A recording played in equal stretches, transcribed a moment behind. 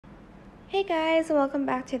Hey guys, welcome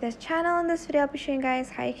back to this channel. In this video I'll be showing you guys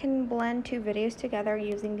how you can blend two videos together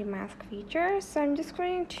using the mask feature. So I'm just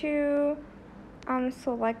going to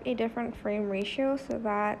select a different frame ratio so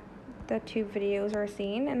that the two videos are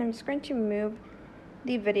seen, and I'm just going to move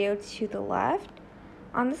the video to the left.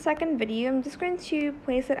 On the second video I'm just going to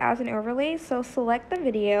place it as an overlay, so select the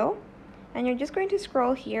video and you're just going to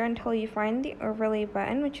scroll here until you find the overlay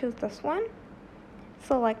button, which is this one.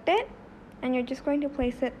 Select it and you're just going to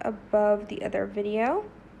place it above the other video,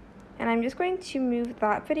 and I'm just going to move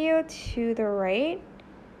that video to the right,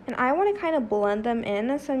 and I want to kind of blend them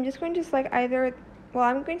in, so I'm just going to select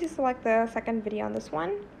I'm going to select the second video on this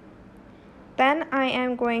one. Then I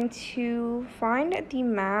am going to find the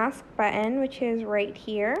mask button, which is right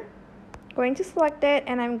here. Going to select it,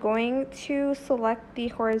 and I'm going to select the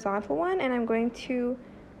horizontal one, and I'm going to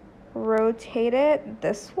rotate it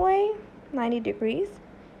this way 90 degrees.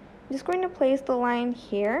 I'm just going to place the line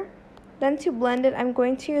here. Then to blend it, I'm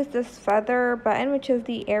going to use this feather button, which is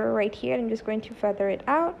the arrow right here. I'm just going to feather it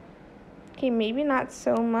out. Okay, maybe not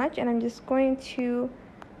so much, and I'm just going to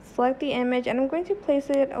select the image and I'm going to place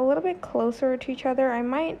it a little bit closer to each other. I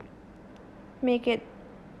might make it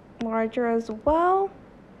larger as well.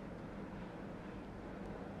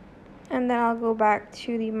 And then I'll go back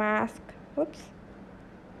to the mask,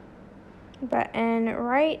 button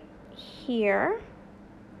right here.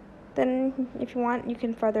 Then if you want, you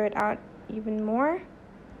can feather it out even more.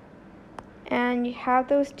 And you have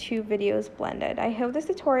those two videos blended. I hope this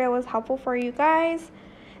tutorial was helpful for you guys.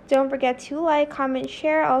 Don't forget to like, comment,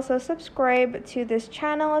 share. Also subscribe to this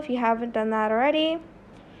channel if you haven't done that already.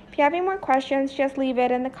 If you have any more questions, just leave it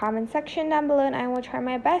in the comment section down below and I will try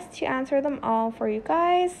my best to answer them all for you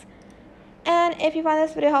guys. And if you found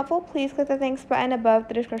this video helpful, please click the thanks button above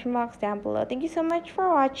the description box down below. Thank you so much for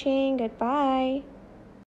watching. Goodbye.